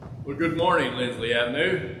Well, good morning, Lindsley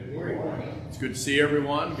Avenue. Good morning. It's good to see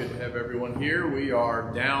everyone. Good to have everyone here. We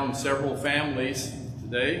are down several families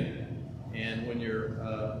today, and when you're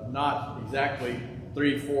not exactly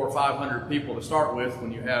 300, 400, 500 people to start with,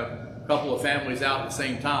 when you have a couple of families out at the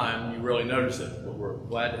same time, you really notice it. But we're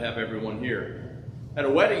glad to have everyone here. Had a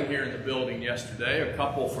wedding here in the building yesterday. A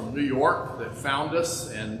couple from New York that found us,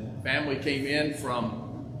 and family came in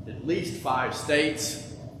from at least 5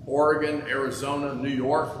 states: Oregon, Arizona, New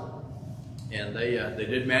York. And they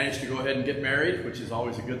did manage to go ahead and get married, which is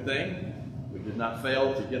always a good thing. We did not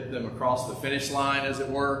fail to get them across the finish line, as it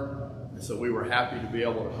were. And so we were happy to be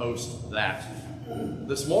able to host that.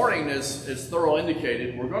 This morning, as Thurl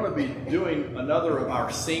indicated, we're going to be doing another of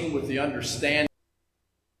our Sing with the Understanding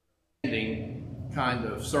kind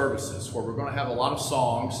of services, where we're going to have a lot of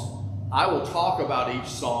songs. I will talk about each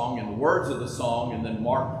song and the words of the song, and then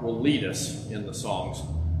Mark will lead us in the songs.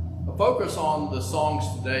 The focus on the songs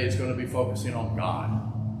today is going to be focusing on God,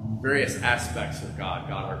 various aspects of God,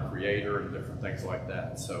 God our Creator, and different things like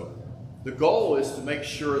that. So the goal is to make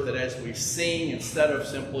sure that as we sing, instead of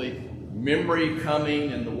simply memory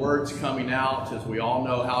coming and the words coming out, as we all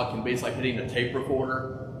know how it can be, it's like hitting a tape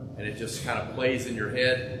recorder and it just kind of plays in your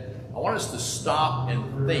head. I want us to stop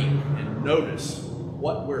and think and notice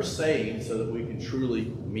what we're saying so that we can truly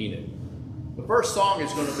mean it. The first song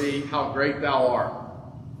is going to be How Great Thou Art.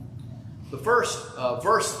 The first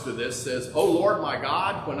verse to this says, O Lord my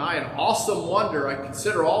God, when I in awesome wonder I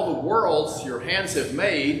consider all the worlds your hands have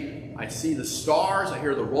made, I see the stars, I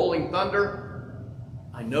hear the rolling thunder,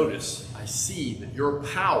 I notice, I see that your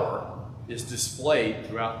power is displayed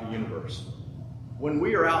throughout the universe. When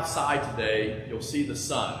we are outside today, you'll see the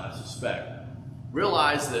sun, I suspect.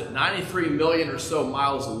 Realize that 93 million or so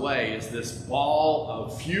miles away is this ball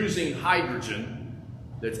of fusing hydrogen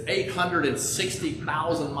that's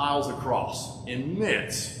 860,000 miles across,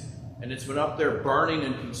 immense. And it's been up there burning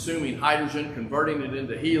and consuming hydrogen, converting it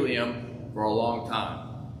into helium for a long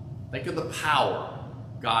time. Think of the power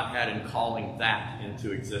God had in calling that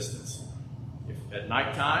into existence. If at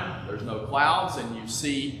nighttime there's no clouds and you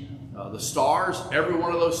see the stars, every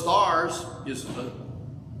one of those stars is a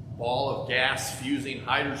ball of gas fusing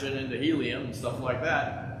hydrogen into helium and stuff like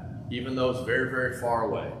that, even though it's very, very far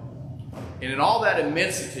away. And in all that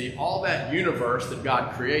immensity, all that universe that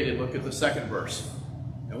God created, look at the second verse.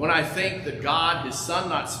 And when I think that God, his son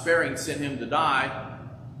not sparing, sent him to die,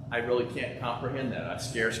 I really can't comprehend that. I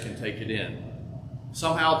scarce can take it in.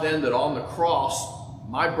 Somehow then that on the cross,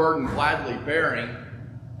 my burden gladly bearing,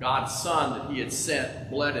 God's son that he had sent,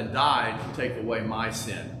 bled and died to take away my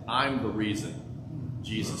sin. I'm the reason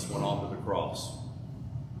Jesus went on to the cross.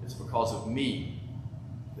 It's because of me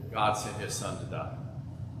that God sent his son to die.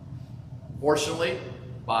 Fortunately,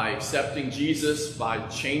 by accepting Jesus, by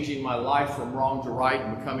changing my life from wrong to right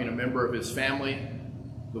and becoming a member of his family,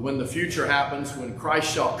 that when the future happens, when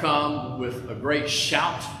Christ shall come with a great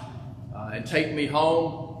shout and take me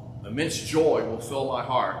home, immense joy will fill my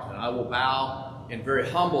heart, and I will bow in very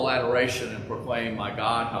humble adoration and proclaim, my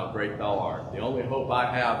God, how great thou art. The only hope I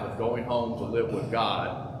have of going home to live with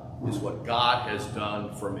God is what God has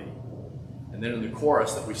done for me. And then in the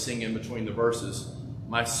chorus that we sing in between the verses,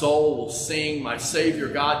 my soul will sing, my Savior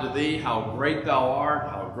God, to thee, how great thou art,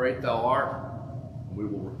 how great thou art. And we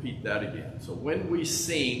will repeat that again. So when we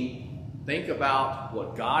sing, think about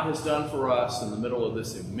what God has done for us in the middle of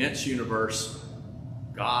this immense universe.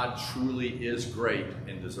 God truly is great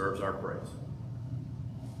and deserves our praise.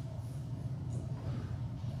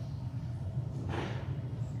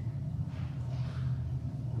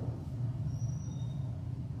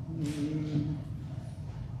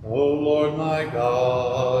 O Lord my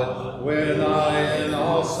God, when I in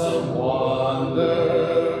awesome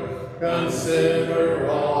wonder consider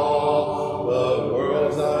all the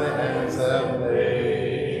worlds thy hands have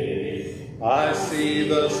made, I see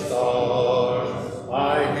the stars,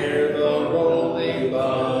 I hear the rolling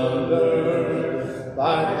thunder,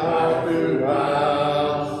 thy power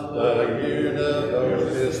throughout the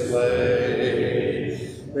universe displayed.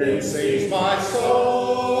 Then sings my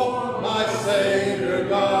soul, my Savior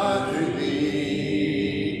God, to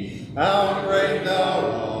thee, how great thou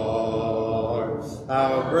art,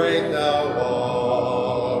 how great thou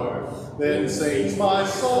art. Then sings my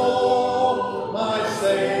soul, my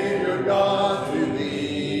Savior God, to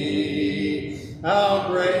thee, how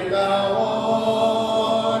great thou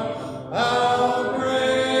art, how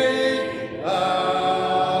great thou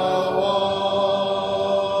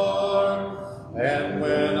art. And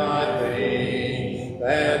when I think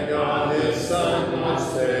that God his son not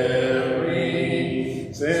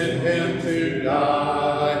sparing, sent him to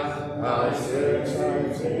die, I search I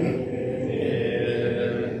take it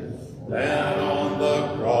in.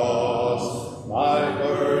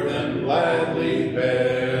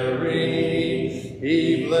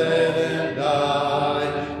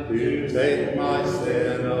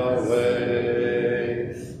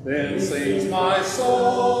 Then sings my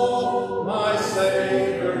soul, my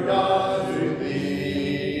Savior God, to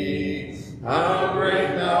thee. How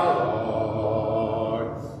great thou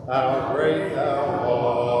art, how great thou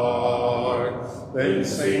art. Then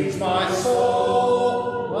sings my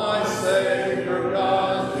soul, my Savior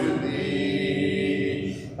God, to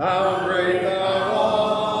thee. How great thou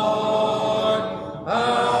art,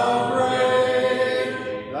 how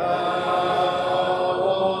great thou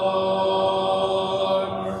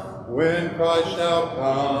art. When Christ shall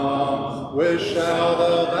come with shout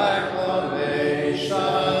of acclamation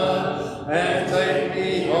and take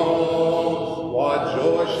me home, what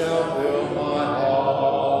joy shall fill my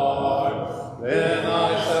heart. Then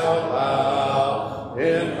I shall bow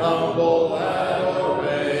in humble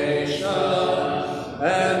adoration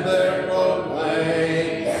and there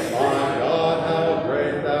proclaim, my God, how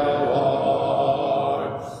great thou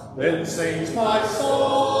art. Then sings my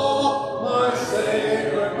soul, my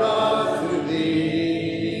Savior God, to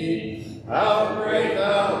thee. How great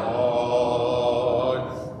thou art,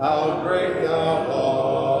 how great thou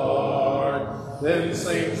art. Then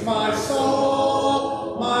sings my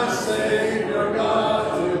soul, my Savior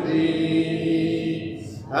God, to thee.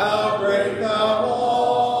 How great thou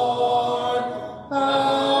art,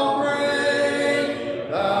 how great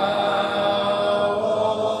thou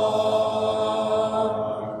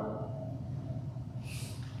art.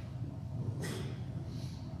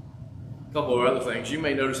 A couple of other things. You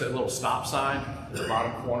may notice that little stop sign at the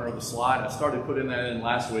bottom corner of the slide. I started putting that in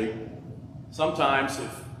last week. Sometimes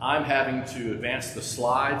if I'm having to advance the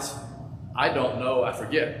slides, I don't know, I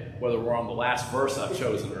forget whether we're on the last verse I've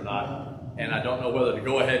chosen or not. And I don't know whether to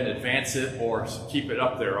go ahead and advance it or keep it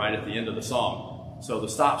up there right at the end of the song. So the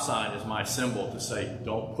stop sign is my symbol to say,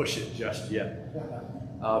 don't push it just yet.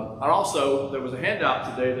 And also, there was a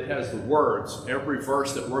handout today that has the words, every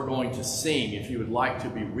verse that we're going to sing. If you would like to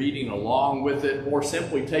be reading along with it or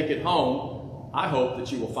simply take it home, I hope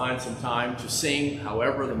that you will find some time to sing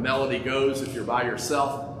however the melody goes if you're by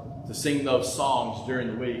yourself, to sing those songs during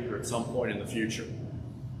the week or at some point in the future.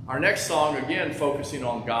 Our next song, again focusing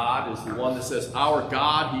on God, is the one that says, Our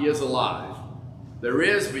God, He is alive. There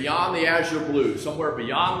is beyond the azure blue, somewhere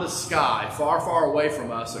beyond the sky, far, far away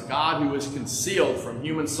from us, a God who is concealed from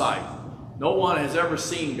human sight. No one has ever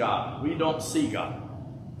seen God. We don't see God.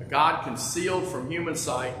 A God concealed from human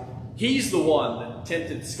sight. He's the one that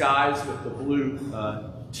tinted skies with the blue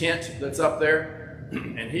tint that's up there.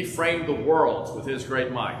 And He framed the worlds with His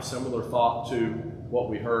great might. Similar thought to what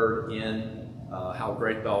we heard in How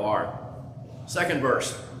Great Thou Art. Second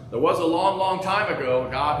verse. There was a long, long time ago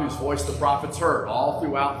a God whose voice the prophets heard. All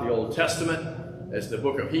throughout the Old Testament, as the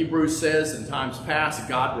book of Hebrews says, in times past,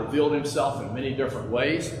 God revealed Himself in many different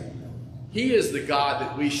ways. He is the God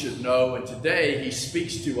that we should know, and today He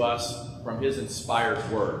speaks to us from His inspired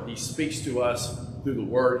word. He speaks to us through the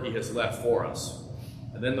word He has left for us.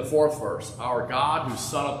 And then the fourth verse, Our God who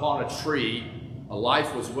sat upon a tree, a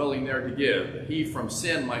life was willing there to give, that He from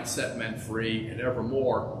sin might set men free, and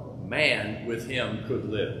evermore man with Him could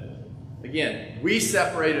live. Again, we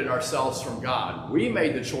separated ourselves from God. We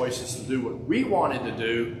made the choices to do what we wanted to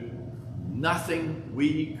do. Nothing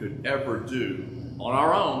we could ever do on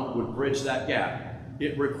our own would bridge that gap.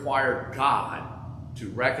 It required God to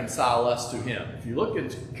reconcile us to Him. If you look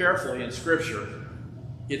carefully in Scripture,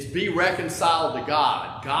 it's be reconciled to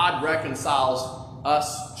God. God reconciles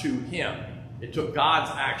us to Him. It took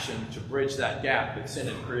God's action to bridge that gap that sin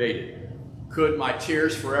had created. Could my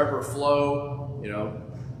tears forever flow? You know,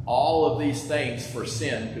 all of these things for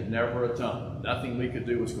sin could never atone. Nothing we could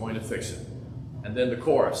do was going to fix it. And then the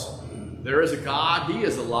chorus. There is a God, He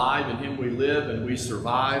is alive, in Him we live and we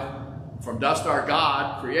survive. From dust our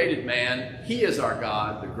God created man. He is our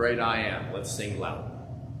God, the great I Am. Let's sing loud.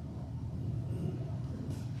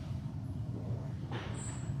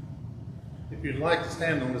 If you'd like to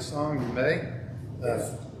stand on the song, you may.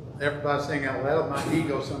 Everybody sing out loud. My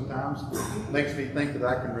ego sometimes makes me think that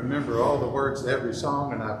I can remember all the words to every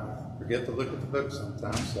song, and I forget to look at the book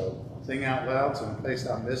sometimes. So sing out loud, so in case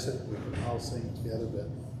I miss it, we can all sing together, but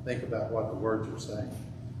think about what the words are saying.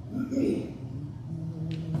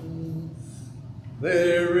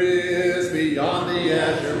 There is beyond the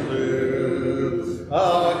azure blue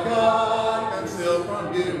a God concealed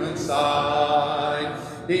from human sight.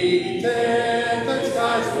 He tinted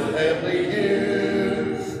skies with heavenly hue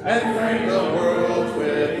and framed the world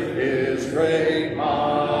with His great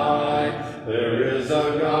might. There is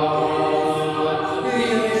a God, He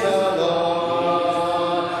is alive.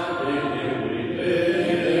 In Him we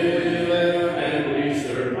live and we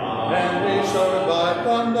survive. And we survive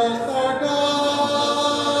from dust our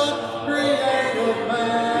God, created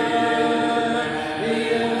man. He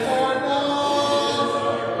is our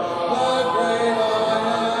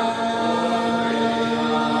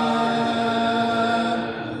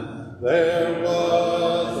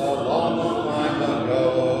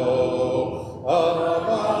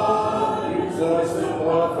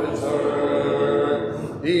prophets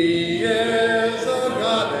heard. He is a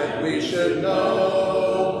God that we should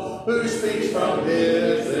know, who speaks from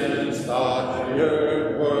his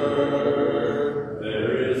inspired word.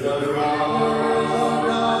 There is a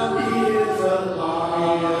God, he is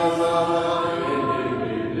alive,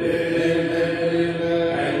 in him we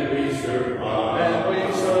live, and we survive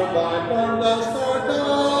from the start.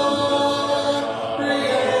 God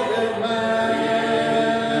created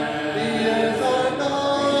man, he is our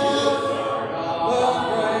God, the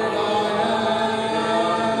great I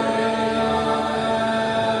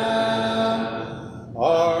am.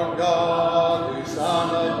 Our God who hung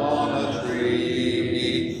upon a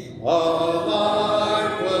tree, a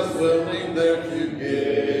life was willing there to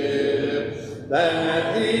give,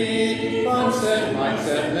 that he from sin might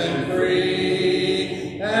set men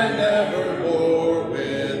free, and evermore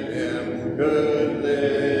with him could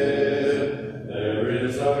live. There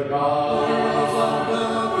is a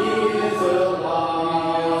God, he is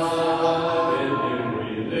alive,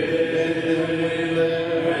 in him we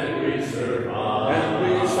live, and we survive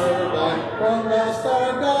from the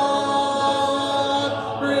start.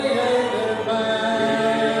 God created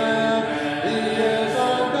man, he is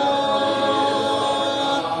our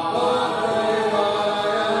God, the great I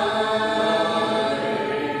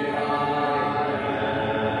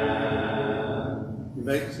am. He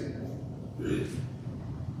makes it.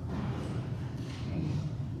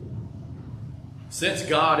 Since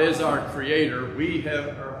God is our creator, we have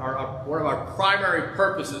one of our primary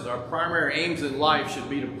purposes, our primary aims in life should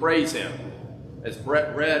be to praise him. As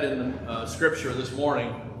Brett read in the scripture this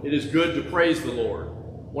morning, it is good to praise the Lord.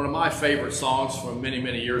 One of my favorite songs from many,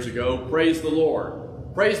 many years ago, Praise the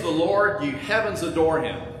Lord. Praise the Lord, you heavens adore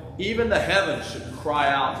him. Even the heavens should cry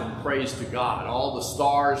out in praise to God. All the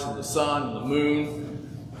stars and the sun and the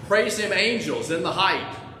moon. Praise him, angels, in the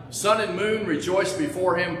height. Sun and moon rejoice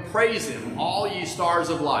before him. Praise him, all ye stars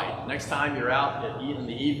of light. Next time you're out in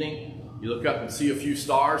the evening, you look up and see a few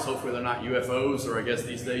stars. Hopefully they're not UFOs, or I guess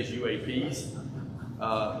these days UAPs.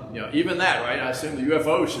 Even that, right? I assume the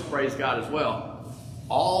UFOs should praise God as well.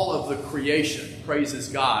 All of the creation praises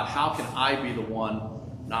God. How can I be the one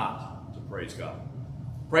not to praise God?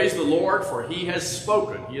 Praise the Lord, for he has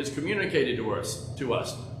spoken. He has communicated to us.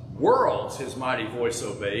 Worlds his mighty voice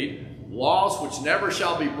obeyed. Laws which never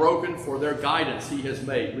shall be broken, for their guidance he has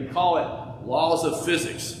made. We call it laws of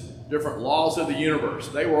physics, different laws of the universe.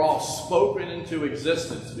 They were all spoken into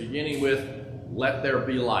existence, beginning with, let there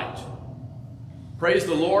be light. Praise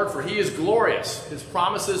the Lord, for he is glorious. His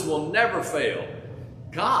promises will never fail.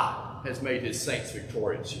 God has made his saints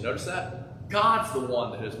victorious. You notice that? God's the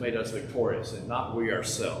one that has made us victorious, and not we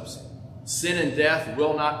ourselves. Sin and death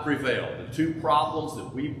will not prevail. The two problems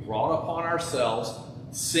that we brought upon ourselves,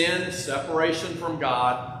 sin, separation from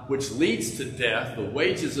God, which leads to death. The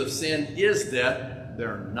wages of sin is death.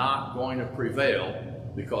 They're not going to prevail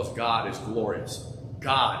because God is glorious.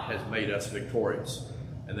 God has made us victorious.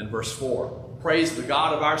 And then verse 4, praise the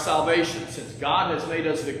God of our salvation. Since God has made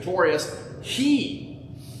us victorious, he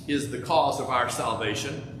is the cause of our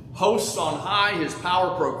salvation. Hosts on high his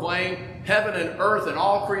power proclaim, heaven and earth and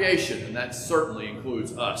all creation, and that certainly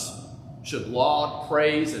includes us, should laud,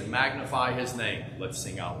 praise, and magnify his name. Let's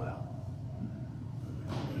sing out loud.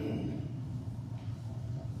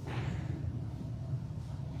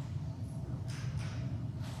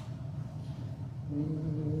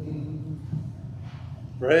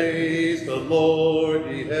 Praise the Lord,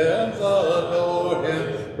 ye heavens adore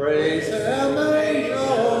him. Praise him,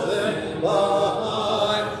 angels in the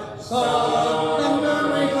high. Sun and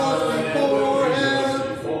moon rejoice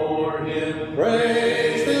before him.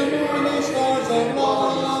 Praise him, all the stars of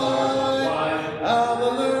light.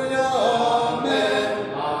 Hallelujah,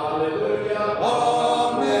 amen. Hallelujah,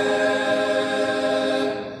 amen.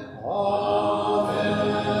 Amen.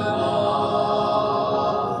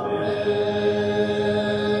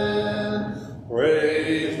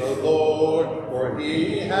 Praise the Lord, for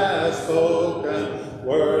he has spoken.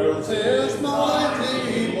 Worlds his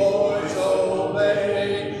mighty voice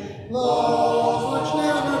obey. Laws which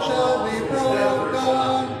never shall be broken.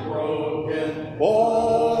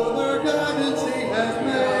 For their guidance he has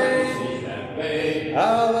made.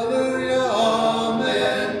 Hallelujah,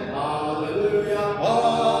 amen. Hallelujah,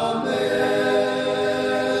 amen.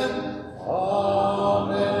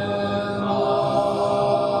 Amen.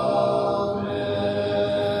 Amen.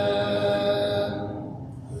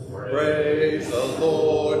 Praise the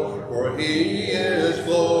Lord, for he is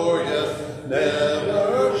glorious.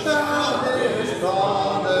 Never shall his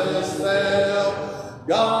promise fail.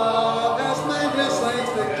 God has made his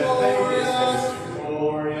saints victorious.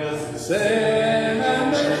 Sin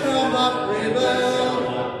and they shall not prevail.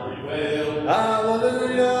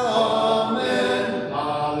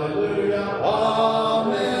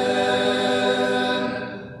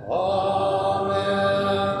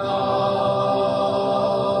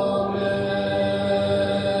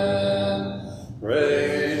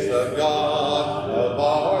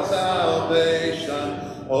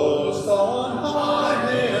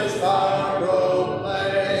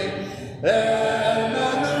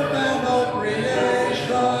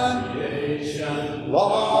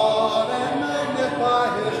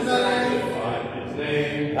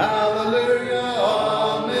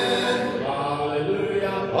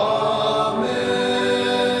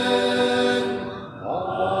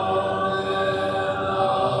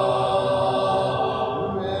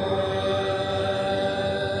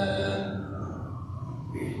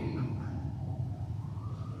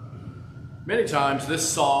 Many times this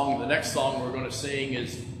song, the next song we're going to sing,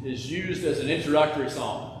 is used as an introductory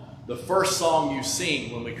song. The first song you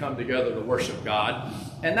sing when we come together to worship God.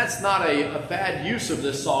 And that's not a bad use of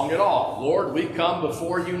this song at all. Lord, we come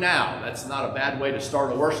before you now. That's not a bad way to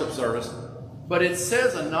start a worship service. But it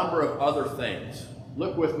says a number of other things.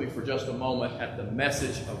 Look with me for just a moment at the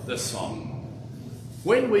message of this song.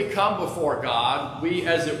 When we come before God, we,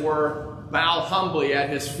 as it were, bow humbly at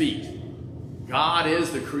his feet. God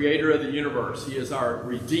is the creator of the universe. He is our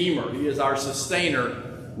redeemer. He is our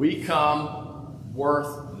sustainer. We come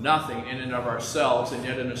worth nothing in and of ourselves, and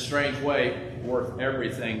yet in a strange way, worth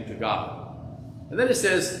everything to God. And then it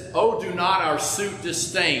says, "Oh, do not our suit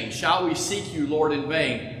disdain. Shall we seek you, Lord, in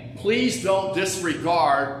vain? Please don't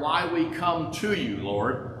disregard why we come to you,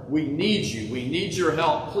 Lord. We need you. We need your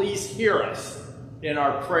help. Please hear us in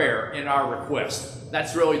our prayer, in our request."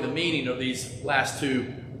 That's really the meaning of these last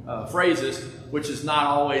two phrases, which is not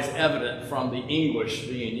always evident from the English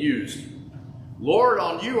being used. Lord,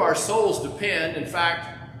 on you our souls depend. In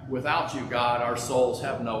fact, without you, God, our souls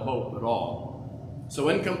have no hope at all. So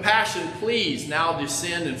in compassion, please now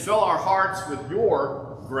descend and fill our hearts with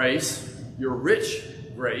your grace, your rich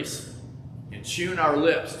grace, and tune our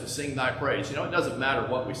lips to sing thy praise. You know, it doesn't matter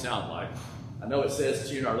what we sound like. I know it says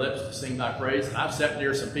tune our lips to sing thy praise, and I've sat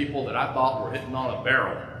near some people that I thought were hitting on a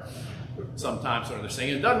barrel sometimes when they're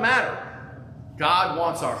singing. It doesn't matter. God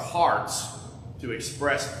wants our hearts to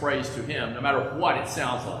express praise to him, no matter what it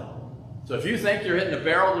sounds like. So if you think you're hitting a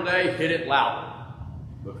barrel today, hit it louder,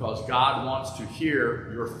 because God wants to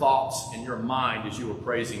hear your thoughts and your mind as you are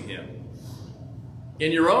praising him.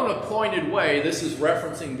 In your own appointed way, this is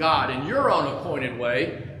referencing God. In your own appointed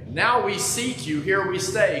way, now we seek you, here we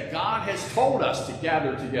stay. God has told us to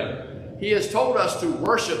gather together. He has told us to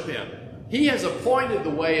worship him. He has appointed the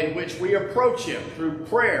way in which we approach him, through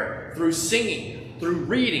prayer, through singing, through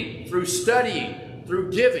reading, through studying,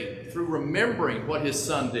 through giving, through remembering what his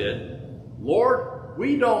son did. Lord,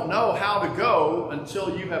 we don't know how to go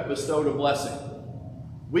until you have bestowed a blessing.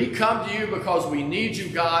 We come to you because we need you,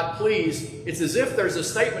 God. Please, it's as if there's a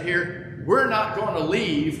statement here, we're not going to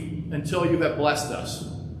leave until you have blessed us.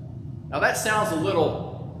 Now that sounds a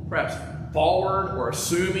little perhaps forward or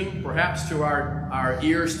assuming perhaps to our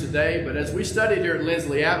ears today, but as we studied here at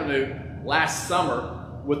Lindsley Avenue last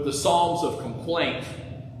summer with the Psalms of Complaint,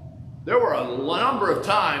 there were a number of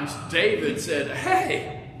times David said,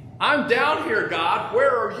 "Hey, I'm down here, God,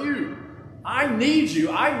 where are you? I need you,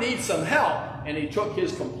 I need some help." And he took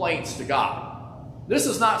his complaints to God. This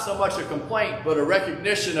is not so much a complaint, but a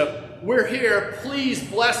recognition of, we're here, please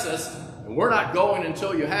bless us, and we're not going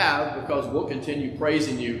until you have, because we'll continue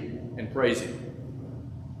praising you and praising you.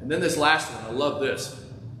 And then this last one, I love this.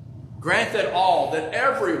 Grant that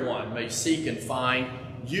everyone may seek and find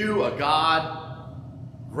you, a God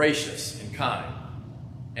gracious and kind.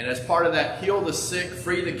 And as part of that, heal the sick,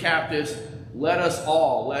 free the captives. Let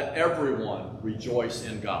everyone rejoice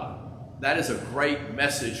in God. That is a great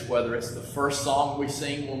message, whether it's the first song we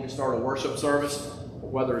sing when we start a worship service, or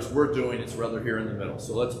whether it's we're doing it's rather here in the middle.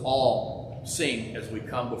 So let's all sing as we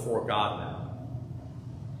come before God now.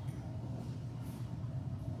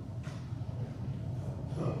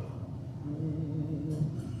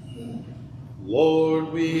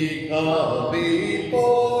 Lord, we come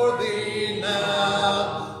before thee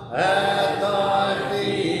now, at thy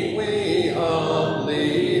feet we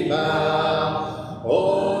humbly bow.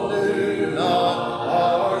 Oh, do not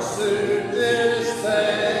our suit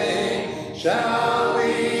disdain. Shall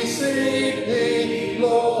we seek thee,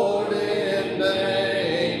 Lord, in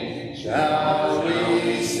vain? Shall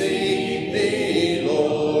we seek thee,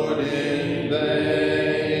 Lord, in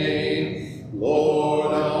vain?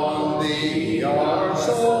 Lord, on thee our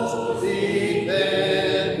souls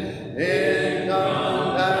depend.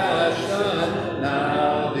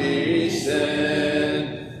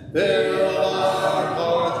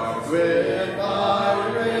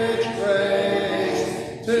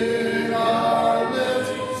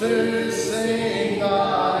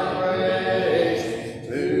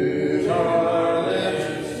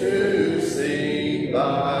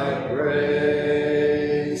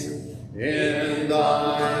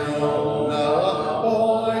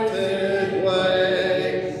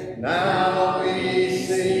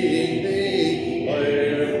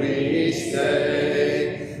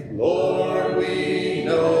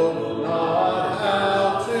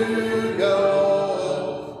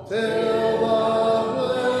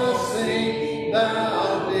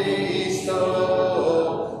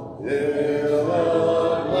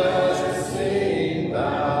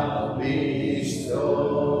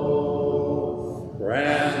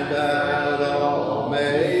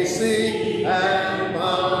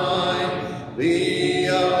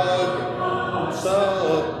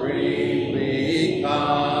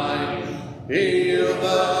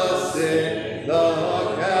 the sick,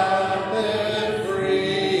 the captive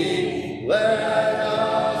free. Let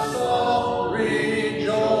us all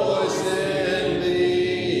rejoice in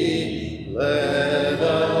thee. Let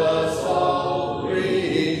us all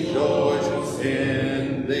rejoice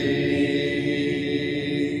in thee.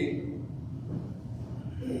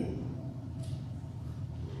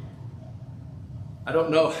 I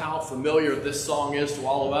don't know how familiar this song is to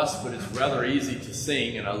all of us, but it's rather easy to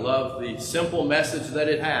sing, and I love the simple message that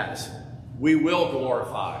it has. We will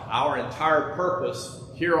glorify. Our entire purpose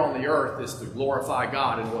here on the earth is to glorify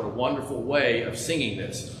God, and what a wonderful way of singing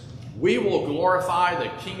this. We will glorify the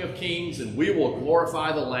King of Kings, and we will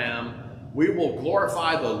glorify the Lamb. We will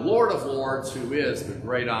glorify the Lord of Lords, who is the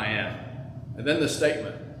great I am. And then the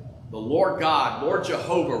statement, the Lord God, Lord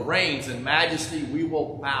Jehovah, reigns in majesty. We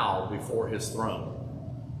will bow before his throne.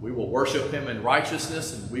 We will worship him in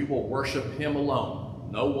righteousness, and we will worship him alone,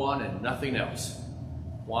 no one and nothing else.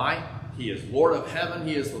 Why? He is Lord of heaven.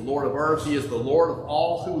 He is the Lord of earth. He is the Lord of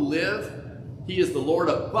all who live. He is the Lord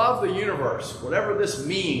above the universe. Whatever this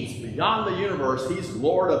means, beyond the universe, he's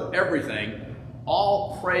Lord of everything.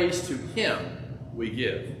 All praise to him we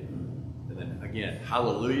give. And then again,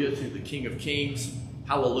 hallelujah to the King of Kings.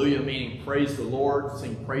 Hallelujah meaning praise the Lord,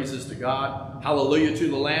 sing praises to God. Hallelujah to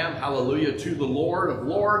the Lamb. Hallelujah to the Lord of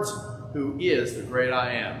Lords, who is the great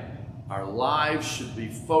I am. Our lives should be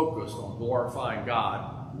focused on glorifying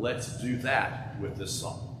God. Let's do that with this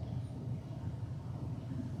song.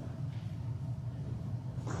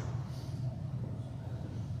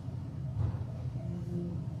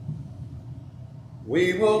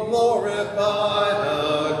 We will glorify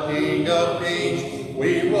the King of Kings.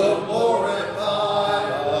 We will glorify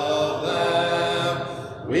the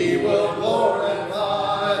Lamb. We will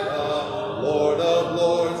glorify the Lord of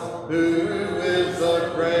Lords, who is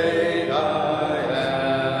the great I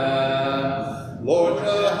am. Lord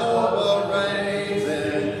Jehovah reigns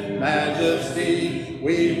in majesty.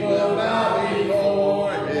 We will bow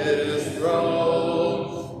before his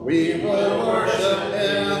throne. We will worship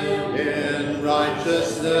him in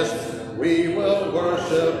righteousness. We will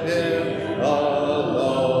worship him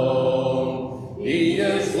alone. He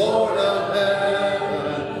is Lord of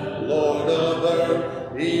heaven, Lord of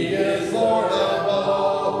earth. He is Lord of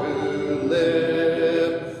all who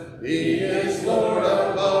live. He is Lord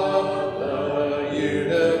above the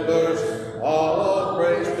universe. All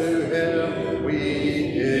praise to him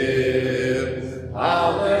we give.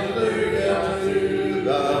 Hallelujah to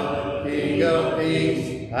the King of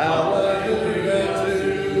Kings. Hallelujah to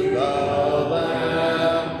the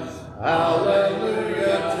Lamb.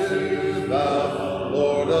 Hallelujah to the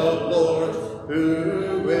Lord of Lords,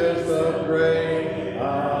 who is the great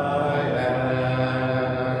I am.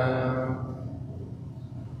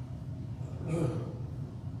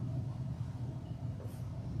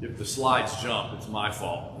 If the slides jump, it's my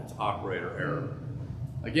fault. It's operator error.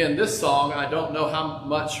 Again, this song, I don't know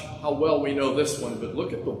how well we know this one, but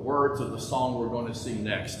look at the words of the song we're going to sing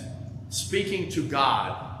next. Speaking to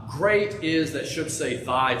God. Great is, that should say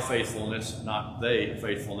thy faithfulness, not they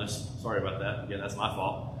faithfulness. Sorry about that. Again, that's my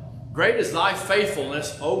fault. Great is thy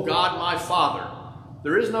faithfulness, O God my Father.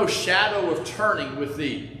 There is no shadow of turning with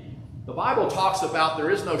thee. The Bible talks about there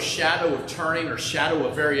is no shadow of turning or shadow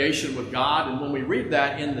of variation with God. And when we read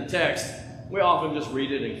that in the text, we often just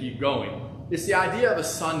read it and keep going. It's the idea of a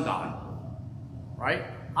sundial, right?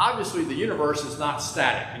 Obviously, the universe is not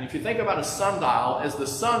static. And if you think about a sundial, as the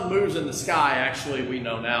sun moves in the sky, actually, we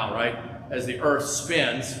know now, right? As the earth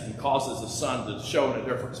spins and causes the sun to show in a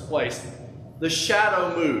different place, the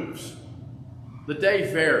shadow moves. The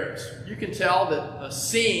day varies. You can tell that a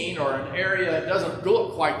scene or an area doesn't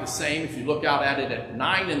look quite the same if you look out at it at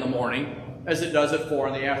 9 in the morning as it does at 4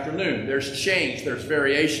 in the afternoon. There's change, there's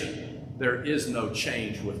variation. There is no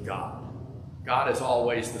change with God. God is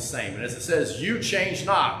always the same. And as it says, you change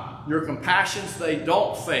not. Your compassions, they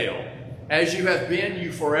don't fail. As you have been,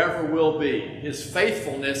 you forever will be. His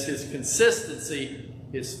faithfulness, his consistency,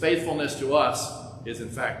 his faithfulness to us is in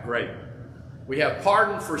fact great. We have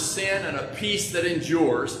pardon for sin and a peace that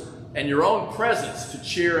endures, and your own presence to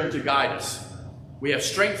cheer and to guide us. We have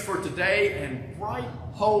strength for today and bright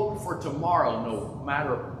hope for tomorrow, no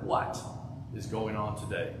matter what is going on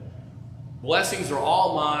today. Blessings are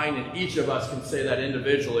all mine, and each of us can say that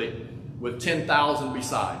individually with 10,000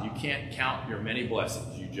 beside. You can't count your many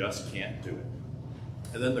blessings. You just can't do it.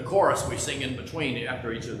 And then the chorus we sing in between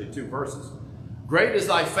after each of the two verses. Great is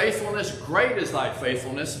thy faithfulness, great is thy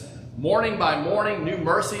faithfulness. Morning by morning, new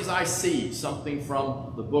mercies I see. Something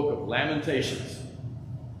from the book of Lamentations.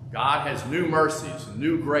 God has new mercies,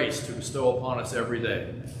 new grace to bestow upon us every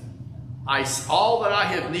day. All that I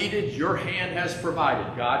have needed, your hand has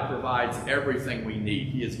provided. God provides everything we need.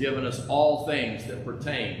 He has given us all things that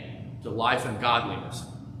pertain to life and godliness.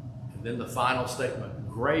 And then the final statement,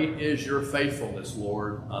 great is your faithfulness,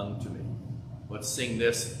 Lord, unto me. Let's sing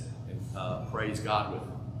this and praise God with it.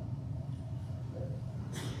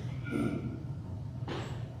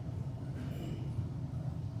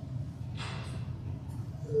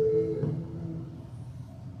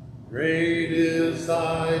 Great is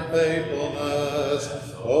thy faithfulness,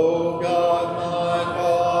 O God my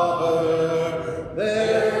Father.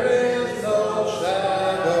 There is no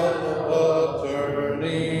shadow of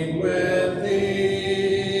turning with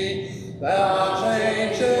thee. Thou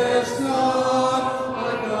changest not,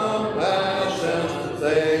 thy compassions,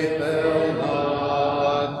 they fail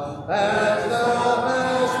not. As thou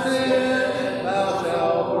hast been, thou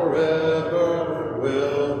shalt forever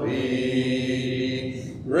will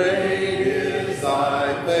be. Great is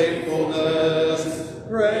thy faithfulness,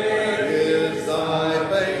 great is thy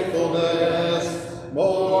faithfulness.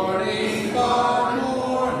 Morning by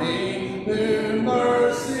morning, new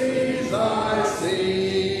mercies I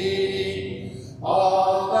see.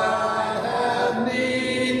 All that I have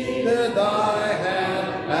needed, thy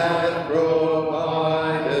hand hath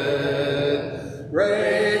provided.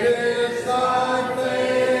 Great is thy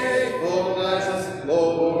faithfulness,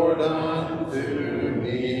 Lord, unto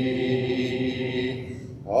me.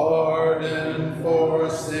 Pardon for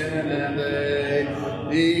sin and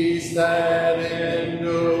peace that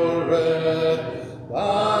endureth,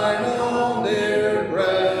 thine own dear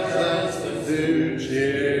presence to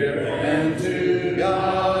cheer and to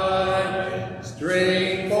guide,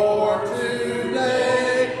 strength for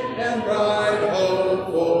today and bright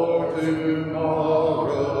hope for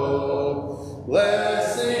tomorrow.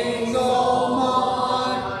 Blessings all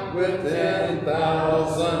mine with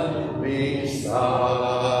 10,000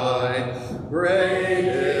 beside. Great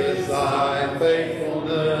is thy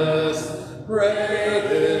faithfulness, great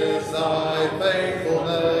is thy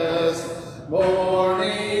faithfulness.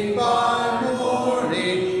 Morning by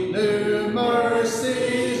morning, new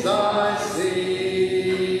mercies I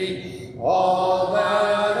see. All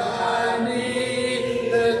that I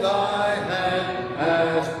needed, thy hand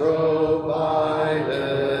has provided.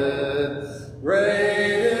 Great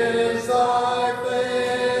is thy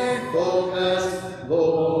faithfulness,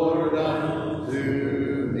 Lord,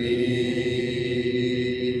 unto me.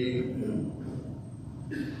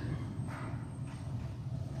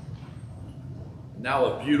 Now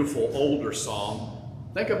a beautiful older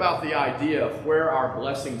song. Think about the idea of where our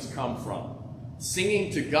blessings come from.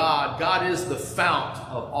 Singing to God. God is the fount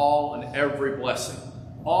of all and every blessing.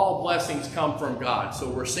 All blessings come from God. So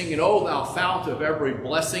we're singing, "O thou fount of every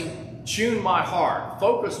blessing, tune my heart,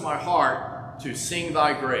 focus my heart to sing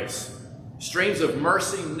thy grace. Streams of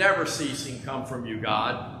mercy never ceasing come from you,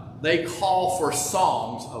 God. They call for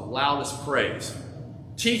songs of loudest praise.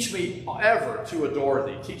 Teach me ever to adore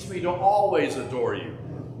thee. Teach me to always adore you.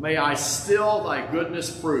 May I still thy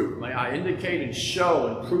goodness prove. May I indicate and show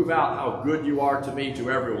and prove out how good you are to me,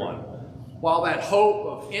 to everyone. While that hope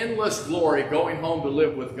of endless glory going home to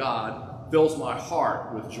live with God fills my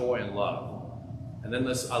heart with joy and love." And then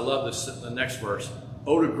this, I love this, the next verse.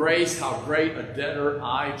 "Oh, to grace, how great a debtor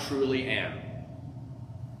I truly am."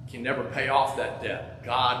 Can never pay off that debt.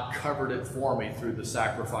 God covered it for me through the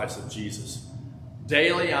sacrifice of Jesus.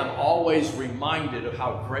 Daily, I'm always reminded of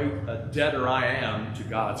how great a debtor I am to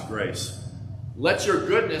God's grace. Let your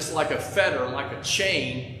goodness, like a fetter, like a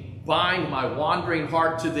chain, bind my wandering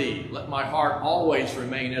heart to thee. Let my heart always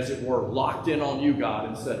remain, as it were, locked in on you, God,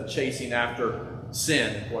 instead of chasing after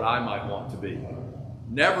sin, what I might want to be.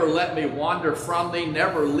 Never let me wander from thee.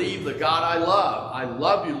 Never leave the God I love. I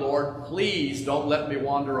love you, Lord. Please don't let me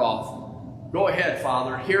wander off. Go ahead,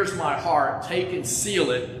 Father. Here's my heart. Take and seal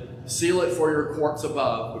it. Seal it for your courts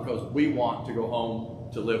above, because we want to go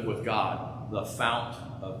home to live with God, the fount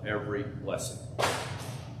of every blessing.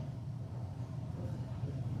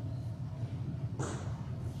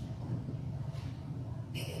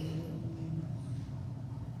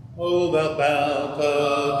 Oh, the fount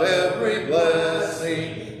of every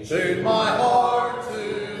blessing, tune my heart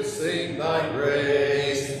to sing thy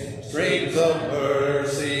grace. Streams of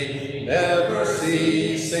mercy never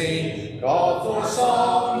ceasing, call for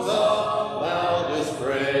songs of loudest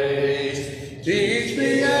praise. Teach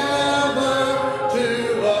me ever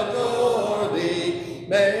to adore thee.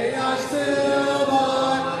 May I still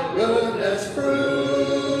thy goodness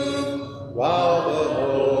prove, while the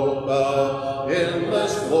hope of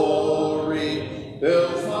endless glory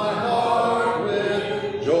fills my heart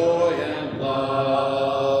with joy and love.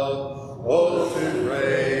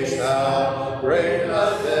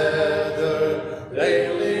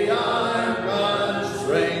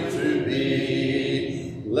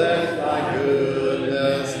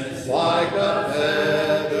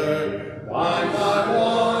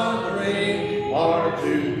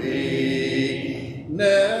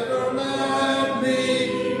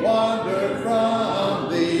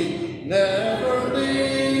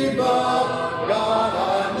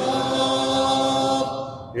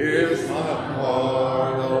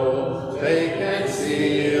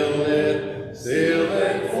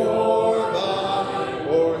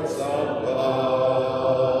 courts of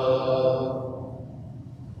God.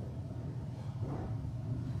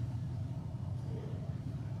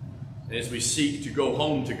 As we seek to go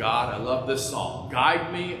home to God, I love this song.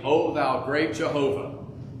 Guide me, O thou great Jehovah.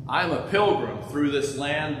 I am a pilgrim through this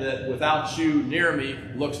land that without you near me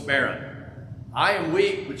looks barren. I am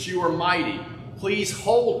weak, but you are mighty. Please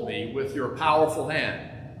hold me with your powerful hand.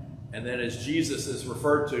 And then as Jesus is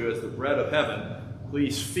referred to as the bread of heaven,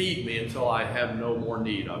 please feed me until I have no more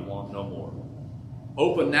need. I want no more.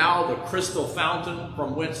 Open now the crystal fountain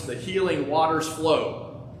from whence the healing waters flow.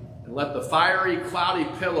 And let the fiery, cloudy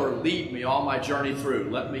pillar lead me all my journey through.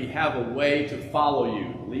 Let me have a way to follow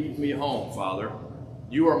you. Lead me home, Father.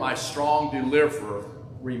 You are my strong deliverer.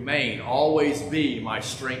 Remain, always be my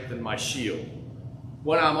strength and my shield.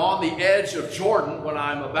 When I'm on the edge of Jordan, when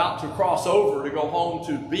I'm about to cross over to go home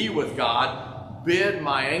to be with God, bid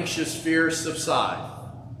my anxious fears subside.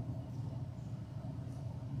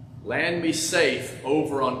 Land me safe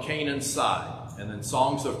over on Canaan's side. And then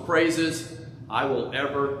songs of praises I will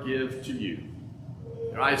ever give to you.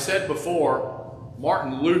 And I've said before,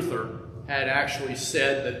 Martin Luther had actually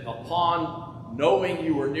said that upon knowing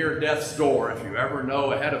you were near death's door, if you ever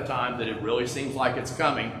know ahead of time that it really seems like it's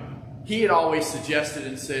coming, he had always suggested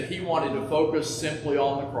and said he wanted to focus simply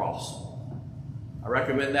on the cross. I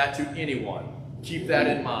recommend that to anyone. Keep that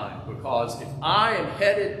in mind, because if I am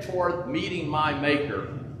headed toward meeting my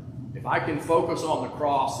Maker, if I can focus on the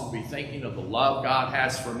cross and be thinking of the love God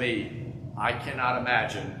has for me, I cannot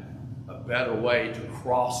imagine a better way to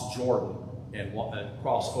cross Jordan and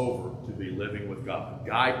cross over to be living with God.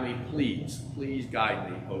 Guide me, please. Please guide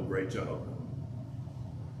me, O great Jehovah.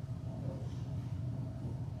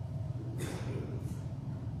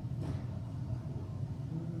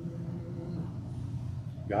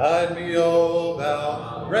 Guide me, O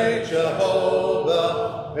thou great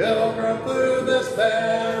Jehovah, pilgrim through this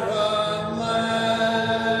barren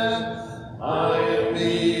land. I am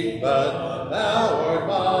weak, but thou art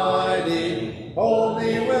mighty. Hold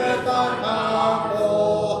me with thy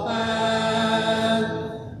powerful hand.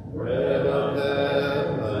 Bread of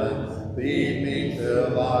heaven, feed me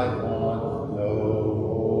till I want no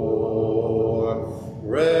more.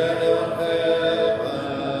 Bread of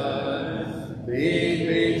heaven, feed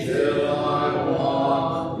me till I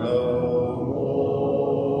want no more.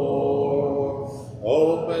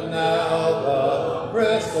 Open now the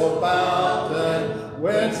crystal fountain,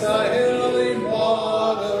 whence the healing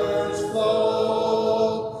waters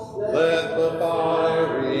flow. Let the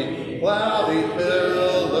fiery, cloudy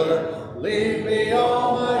pillar lead me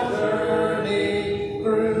all my journey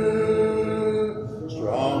through.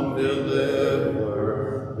 Strong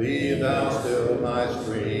deliverer, be thou still my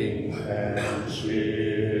stream and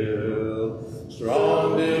shield.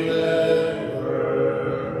 Strong deliverer,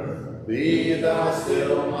 be thou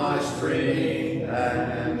still my stream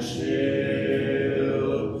and shield.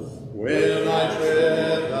 When I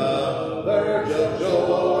tread the verge of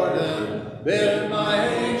Jordan, bid my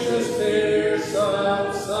anxious fears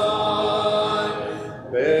subside.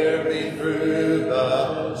 Bear me through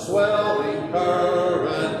the swelling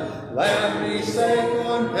current, land me safe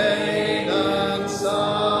on Canaan's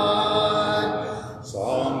side.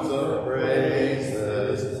 Songs of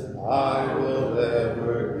praises I will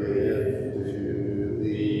ever give to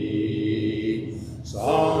thee.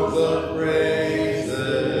 Songs of praises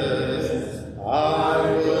I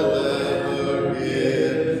will ever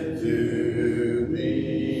give to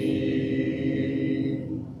thee.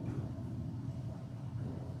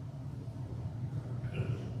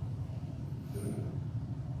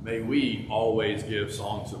 May we always give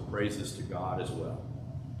songs of praises to God as well.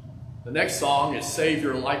 The next song is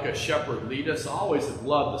Savior, Like a Shepherd Lead Us. I always have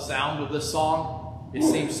loved the sound of this song. It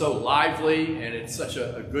seems so lively and it's such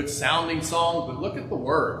a good sounding song, but look at the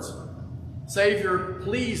words. Savior,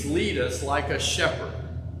 please lead us like a shepherd.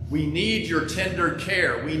 We need your tender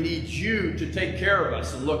care. We need you to take care of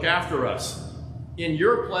us and look after us. In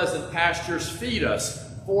your pleasant pastures, feed us.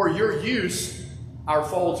 For your use, our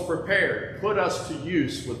folds prepared. Put us to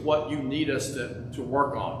use with what you need us to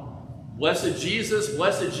work on. Blessed Jesus,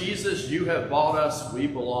 you have bought us. We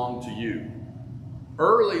belong to you.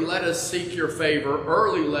 Early let us seek your favor.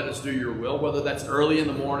 Early let us do your will, whether that's early in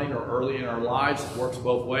the morning or early in our lives. It works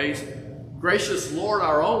both ways. Gracious Lord,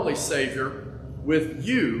 our only Savior, with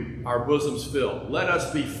you our bosoms filled. Let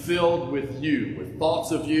us be filled with you, with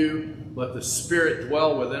thoughts of you. Let the Spirit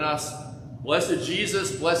dwell within us. Blessed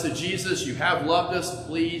Jesus, you have loved us.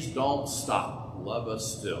 Please don't stop. Love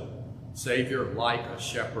us still. Savior, like a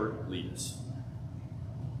shepherd, lead us.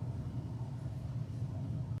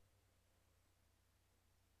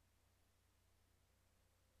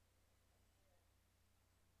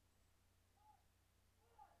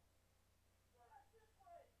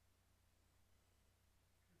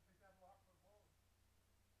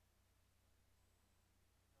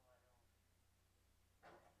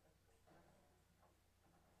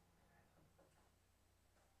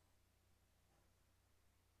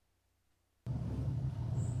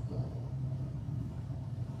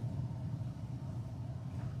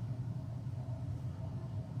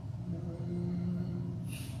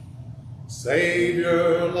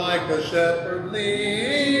 Savior, like a shepherd,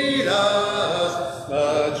 lead us,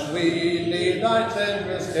 much we need thy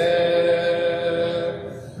tenderest care.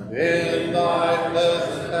 In thy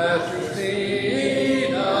pleasant pastures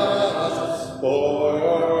feed us,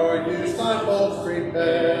 for use thy folds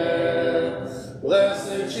prepare.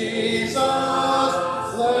 Blessed Jesus, thou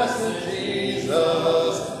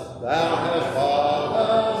hast bought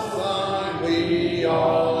us, thine we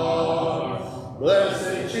are.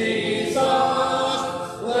 Blessed Jesus,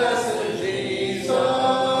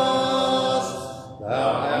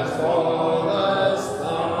 thou hast bought us,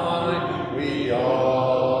 thine we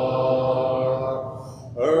are.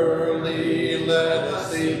 Early let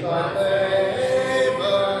us seek thy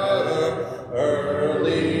favor,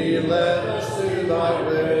 early let us do thy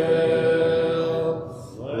will.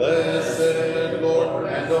 Blessed Lord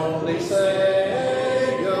and only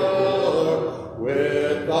Savior,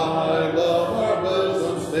 with thy love our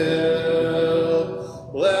bosoms fill.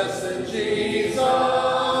 Blessed Jesus,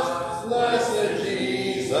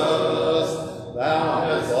 thou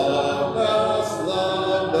hast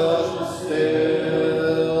loved us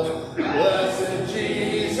still. Blessed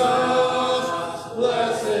Jesus,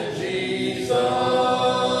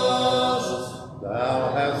 thou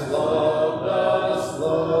hast loved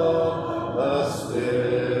us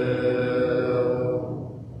still.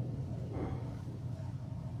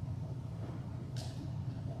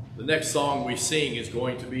 The next song we sing is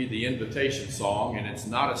going to be the invitation song, and it's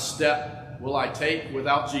not a step will I take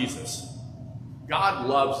without Jesus. God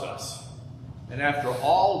loves us, and after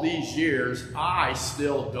all these years, I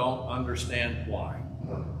still don't understand why.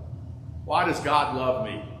 Why does God love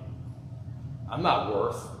me? I'm not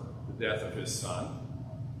worth the death of his son.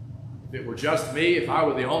 If it were just me, if I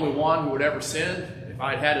were the only one who would ever sin, if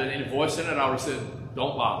I'd had any voice in it, I would have said,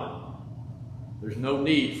 don't bother. There's no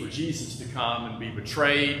need for Jesus to come and be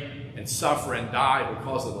betrayed and suffer and die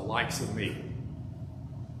because of the likes of me.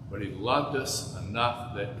 But he loved us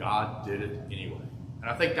enough that God did it anyway. And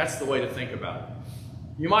I think that's the way to think about it.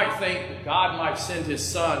 You might think that God might send his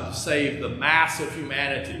son to save the mass of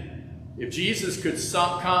humanity. If Jesus could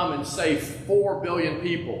come and save 4 billion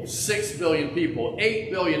people, 6 billion people, 8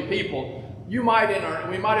 billion people, we might in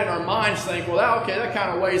our minds think, well, okay, that kind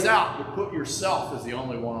of weighs out, but put yourself as the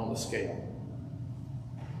only one on the scale.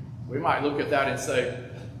 We might look at that and say,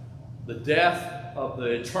 the death of the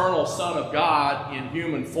eternal Son of God in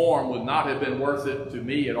human form would not have been worth it to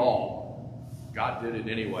me at all. God did it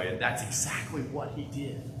anyway, and that's exactly what he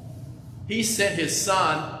did. He sent his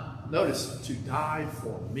son, notice, to die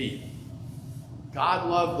for me. God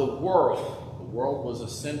loved the world. The world was a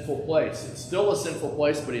sinful place. It's still a sinful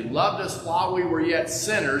place, but he loved us while we were yet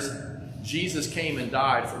sinners. Jesus came and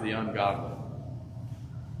died for the ungodly,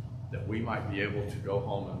 that we might be able to go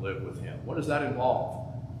home and live with him. What does that involve?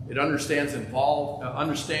 It understanding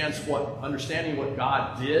what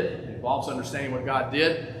God did. It involves understanding what God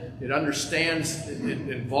did. It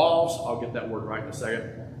involves, I'll get that word right in a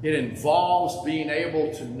second. It involves being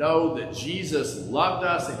able to know that Jesus loved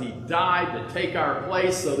us and he died to take our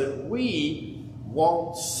place so that we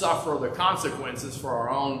won't suffer the consequences for our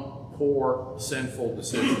own poor, sinful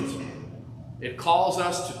decisions. It calls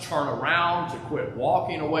us to turn around, to quit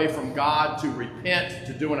walking away from God, to repent,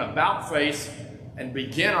 to do an about-face, and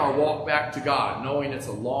begin our walk back to God, knowing it's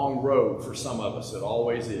a long road for some of us. It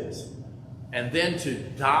always is. And then to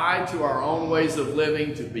die to our own ways of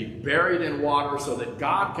living, to be buried in water so that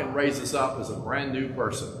God can raise us up as a brand new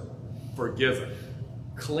person, forgiven,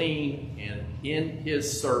 clean, and in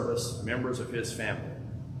his service, members of his family.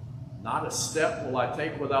 Not a step will I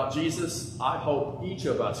take without Jesus. I hope each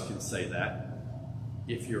of us can say that.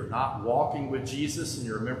 If you're not walking with Jesus and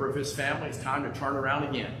you're a member of his family, it's time to turn around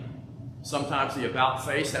again. Sometimes the about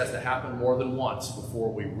face has to happen more than once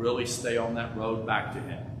before we really stay on that road back to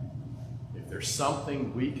him. If there's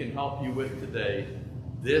something we can help you with today,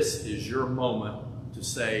 this is your moment to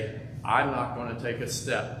say, I'm not going to take a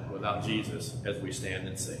step without Jesus, as we stand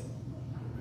and sing.